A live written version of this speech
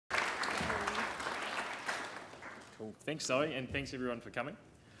Cool. Thanks, Zoe, and thanks everyone for coming.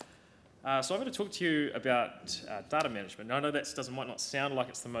 So I'm going to talk to you about data management. Now, I know that might not sound like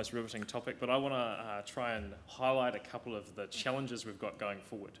it's the most riveting topic, but I want to try and highlight a couple of the challenges we've got going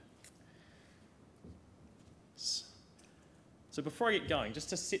forward. So before I get going, just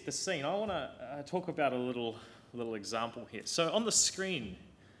to set the scene, I want to talk about a little example here. So on the screen,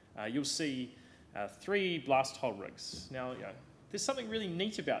 you'll see 3 blast hole rigs. Now, there's something really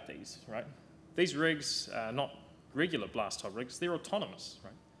neat about these, right? These rigs are not regular blast hole rigs, they're autonomous,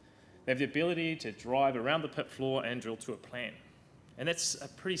 right? They have the ability to drive around the pit floor and drill to a plan. And that's a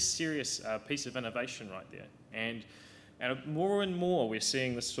pretty serious piece of innovation right there. And more and more we're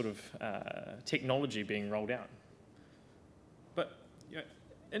seeing this sort of technology being rolled out. But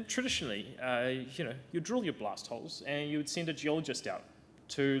and traditionally, you drill your blast holes and you would send a geologist out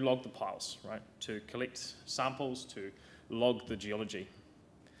to log the piles, right? To collect samples, to log the geology.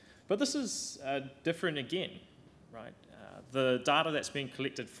 But this is different again, right? The data that's being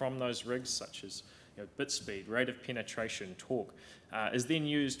collected from those rigs, such as bit speed, rate of penetration, torque, is then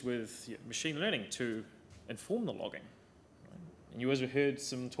used with machine learning to inform the logging. Right? And you also heard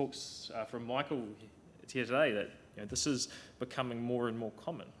some talks from Michael here today that this is becoming more and more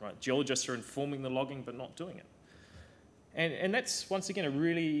common. Right? Geologists are informing the logging but not doing it. And that's, once again, a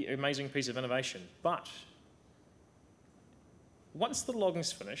really amazing piece of innovation. But once the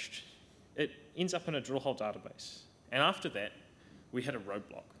logging's finished, it ends up in a drill hole database. And after that, we hit a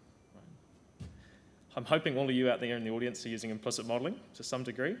roadblock. Right? I'm hoping all of you out there in the audience are using implicit modeling to some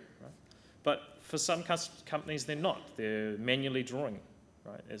degree. Right? But for some companies, they're not. They're manually drawing,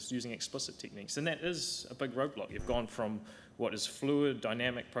 right? It's using explicit techniques. And that is a big roadblock. You've gone from what is fluid,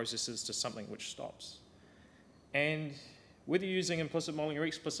 dynamic processes to something which stops. And whether you're using implicit modeling or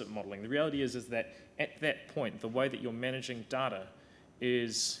explicit modeling, the reality is that at that point, the way that you're managing data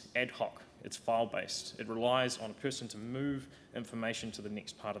is ad hoc. It's file-based. It relies on a person to move information to the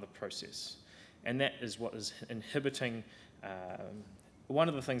next part of the process. And that is what is inhibiting, one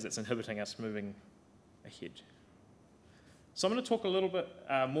of the things that's inhibiting us moving ahead. So I'm going to talk a little bit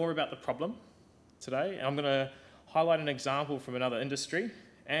more about the problem today. And I'm going to highlight an example from another industry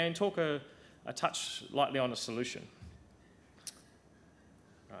and talk a touch lightly on a solution.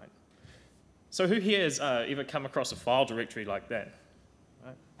 Right. So who here has ever come across a file directory like that?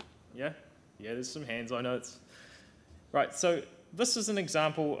 Right. Yeah? Yeah, there's some hands, I know it's... Right, so this is an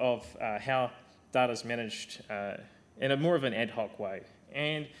example of how data is managed in a more of an ad hoc way.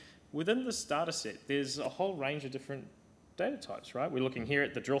 And within this data set, there's a whole range of different data types, right? We're looking here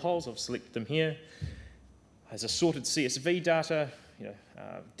at the drill holes. I've selected them here. There's assorted CSV data,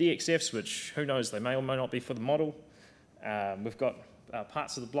 DXFs, which who knows, they may or may not be for the model. We've got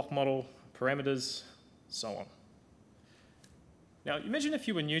parts of the block model, parameters, so on. Now, imagine if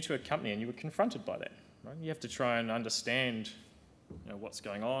you were new to a company and you were confronted by that. Right? You have to try and understand what's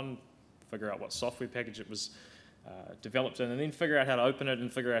going on, figure out what software package it was developed in, and then figure out how to open it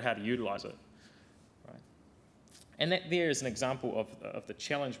and figure out how to utilize it. Right? And that there is an example of the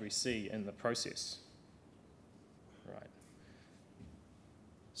challenge we see in the process. Right.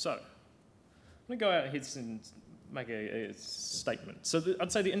 So, I'm going to go out ahead and make a statement. So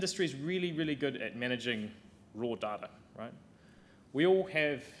I'd say the industry is really, really good at managing raw data, right? We all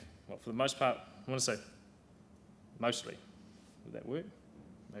have, well, for the most part, I want to say mostly. Would that work?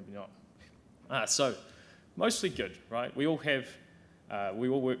 Maybe not. So, mostly good, right? We all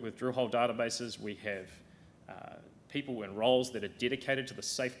work with drill hole databases. We have people in roles that are dedicated to the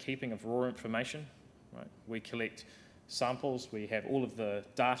safekeeping of raw information, right? We collect samples. We have all of the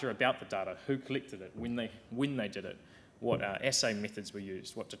data about the data, who collected it, when they did it, what assay methods were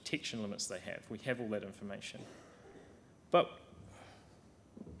used, what detection limits they have. We have all that information. But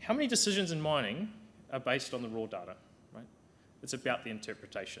how many decisions in mining are based on the raw data, right? It's about the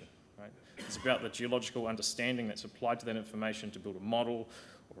interpretation, right? It's about the geological understanding that's applied to that information to build a model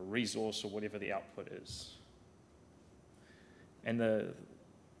or a resource or whatever the output is. And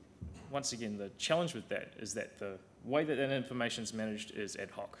once again, the challenge with that is that the way that that information is managed is ad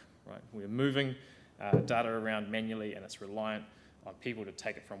hoc, right? We're moving data around manually and it's reliant on people to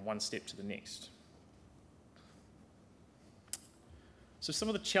take it from one step to the next. So some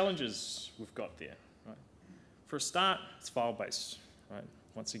of the challenges we've got there, right? For a start, it's file-based, right?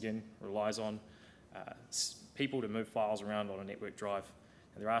 Once again, relies on people to move files around on a network drive.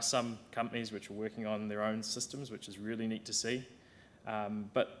 And there are some companies which are working on their own systems, which is really neat to see.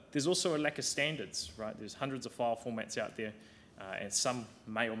 But there's also a lack of standards, right? There's hundreds of file formats out there, and some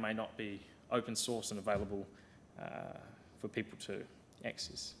may or may not be open source and available for people to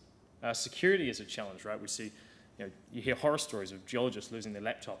access. Security is a challenge, right? We see you hear horror stories of geologists losing their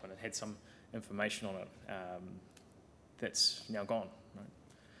laptop and it had some information on it. that's now gone. Right?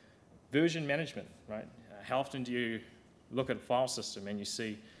 Version management, right? How often do you look at a file system and you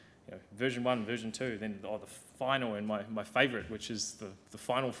see version 1, version 2, then the final, and my favorite, which is the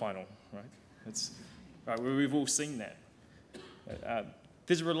final, right? It's, right, we've all seen that.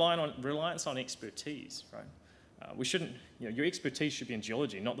 There's a reliance on expertise, right? We shouldn't, your expertise should be in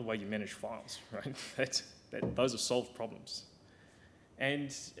geology, not the way you manage files, right? Those are solved problems.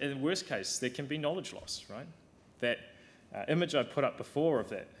 And in the worst case, there can be knowledge loss, right? That image I put up before of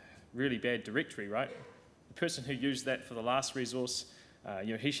that really bad directory, right? The person who used that for the last resource,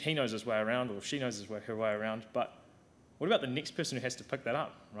 he knows his way around, or she knows her way around, but what about the next person who has to pick that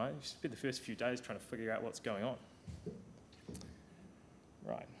up, right? You spend the first few days trying to figure out what's going on.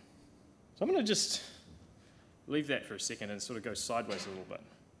 Right. So I'm going to just leave that for a second and sort of go sideways a little bit.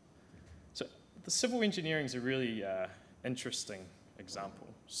 So the civil engineering is a really interesting example.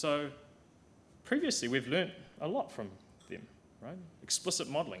 So previously we've learnt a lot from them, right? Explicit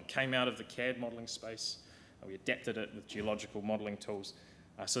modelling came out of the CAD modelling space. We adapted it with geological modelling tools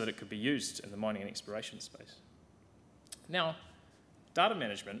so that it could be used in the mining and exploration space. Now, data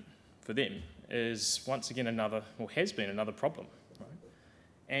management for them is once again has been another problem. Right?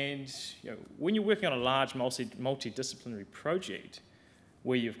 And when you're working on a large multidisciplinary project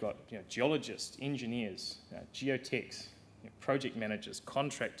where you've got geologists, engineers, geotechs, project managers,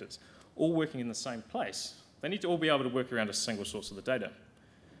 contractors, all working in the same place, they need to all be able to work around a single source of the data.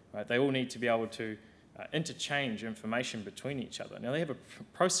 Right? They all need to be able to interchange information between each other. Now they have a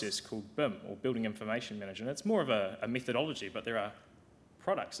process called BIM, or Building Information Management. It's more of a methodology, but there are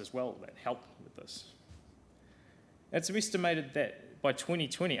products as well that help with this. It's estimated that by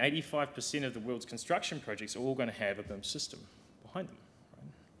 2020, 85% of the world's construction projects are all going to have a BIM system behind them.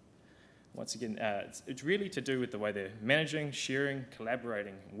 Right? Once again, it's really to do with the way they're managing, sharing,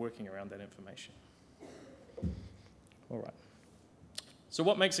 collaborating, and working around that information. All right. So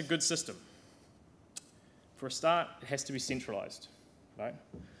what makes a good system? For a start, it has to be centralized, right?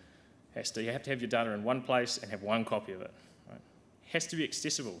 You have to have your data in one place and have one copy of it, right? It has to be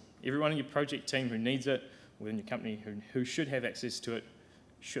accessible. Everyone in your project team who needs it, within your company who should have access to it,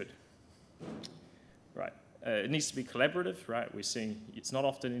 should. Right. It needs to be collaborative, right? We're seeing it's not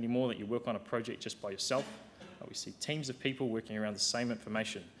often anymore that you work on a project just by yourself. We see teams of people working around the same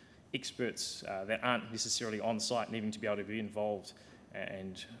information, experts that aren't necessarily on site needing to be able to be involved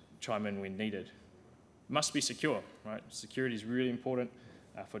and chime in when needed. Must be secure, right? Security is really important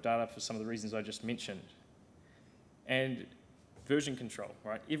for data for some of the reasons I just mentioned. And version control,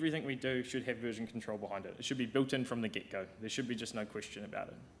 right? Everything we do should have version control behind it. It should be built in from the get-go. There should be just no question about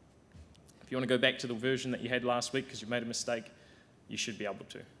it. If you want to go back to the version that you had last week because you made a mistake, you should be able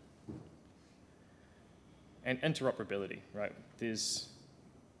to. And interoperability, right?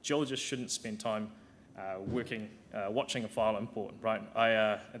 Geologists shouldn't spend time watching a file import, right?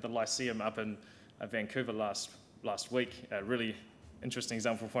 At the Lyceum up in Vancouver last week, a really interesting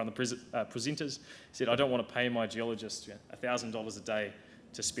example from one of the presenters said, I don't want to pay my geologist $1,000 a day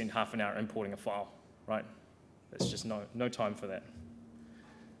to spend half an hour importing a file, right? There's just no time for that.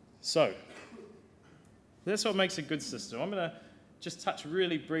 So that's what makes a good system. I'm going to just touch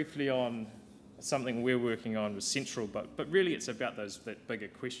really briefly on something we're working on with Central, but really it's about that bigger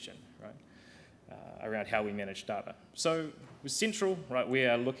question, right, around how we manage data. So with Central, right, we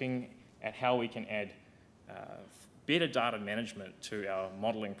are looking at how we can add better data management to our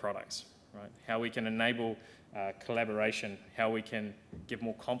modelling products, right? How we can enable collaboration, how we can give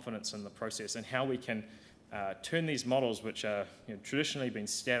more confidence in the process, and how we can turn these models, which are traditionally been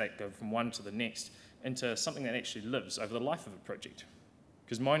static, go from one to the next, into something that actually lives over the life of a project.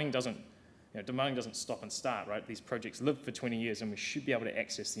 Because mining doesn't stop and start, right? These projects live for 20 years, and we should be able to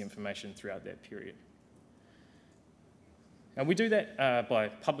access the information throughout that period. And we do that by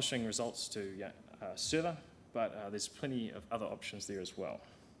publishing results to a server, but there's plenty of other options there as well.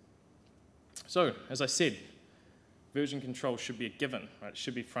 So, as I said, version control should be a given, right? It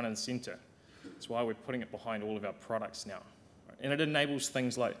should be front and center. That's why we're putting it behind all of our products now. Right? And it enables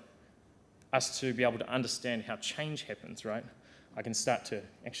things like us to be able to understand how change happens, right? I can start to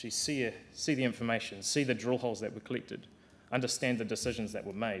actually see the information, see the drill holes that were collected, understand the decisions that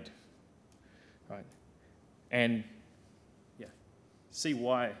were made, right? And see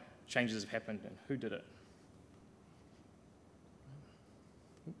why changes have happened and who did it.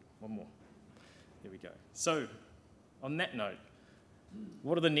 One more. There we go. So, on that note,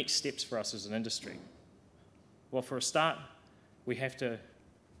 what are the next steps for us as an industry? Well, for a start, we have to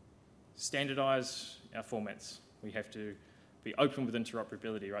standardise our formats. We have to be open with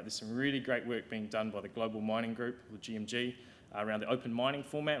interoperability, right? There's some really great work being done by the Global Mining Group, the GMG, around the open mining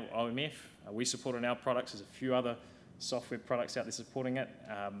format, or OMF. We support on our products. There's a few other software products out there supporting it,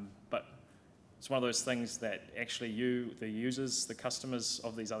 but it's one of those things that actually you, the users, the customers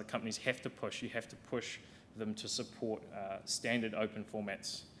of these other companies have to push. You have to push them to support standard open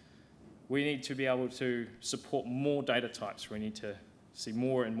formats. We need to be able to support more data types. We need to see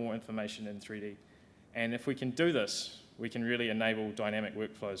more and more information in 3D. And if we can do this, we can really enable dynamic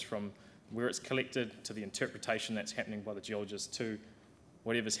workflows from where it's collected to the interpretation that's happening by the geologist to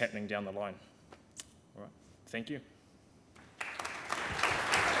whatever's happening down the line. All right, thank you.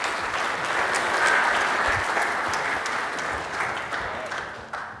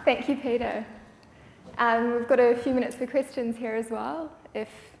 Thank you, Peter. We've got a few minutes for questions here as well, if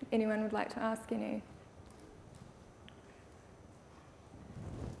anyone would like to ask any.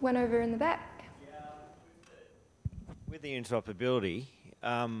 One over in the back. Yeah, with the interoperability,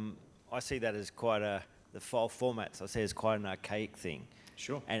 I see that as quite the file formats, I see as quite an archaic thing.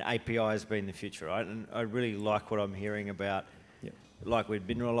 Sure. And APIs being the future, right? And I really like what I'm hearing about, like with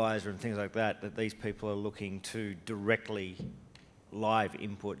Mineralizer and things like that, that these people are looking to directly live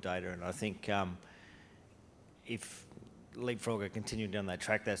input data. And I think if Leapfrog are continuing down that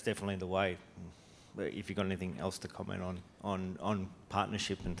track, that's definitely the way. But if you've got anything else to comment on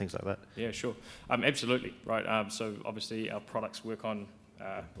partnership and things like that. Yeah, sure. Absolutely, right. So obviously our products work on,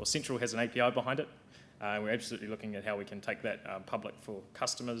 well, Central has an API behind it. We're absolutely looking at how we can take that public for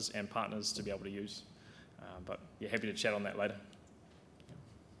customers and partners to be able to use. But yeah, happy to chat on that later.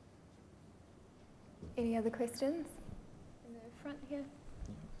 Any other questions? In the front here.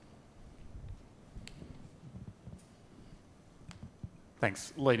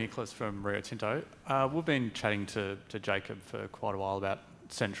 Thanks. Lee Nicholas from Rio Tinto. We've been chatting to Jacob for quite a while about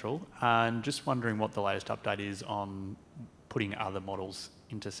Central, and just wondering what the latest update is on putting other models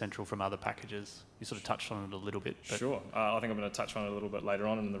into Central from other packages. You sort of touched on it a little bit. But sure. I think I'm going to touch on it a little bit later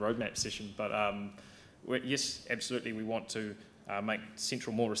on in the roadmap session. But yes, absolutely, we want to make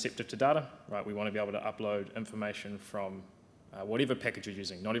Central more receptive to data. Right, we want to be able to upload information from whatever package you're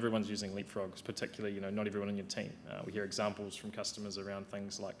using. Not everyone's using Leapfrogs, particularly, not everyone in your team. We hear examples from customers around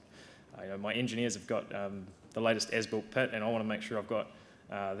things like, my engineers have got the latest as-built pit, and I want to make sure I've got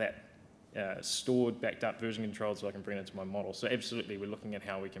that stored, backed up version controlled so I can bring it into my model. So absolutely, we're looking at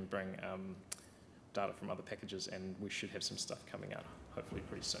how we can bring data from other packages, and we should have some stuff coming out, hopefully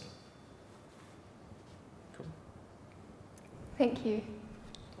pretty soon. Cool. Thank you.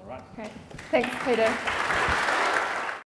 All right. Great. Thanks, Peter.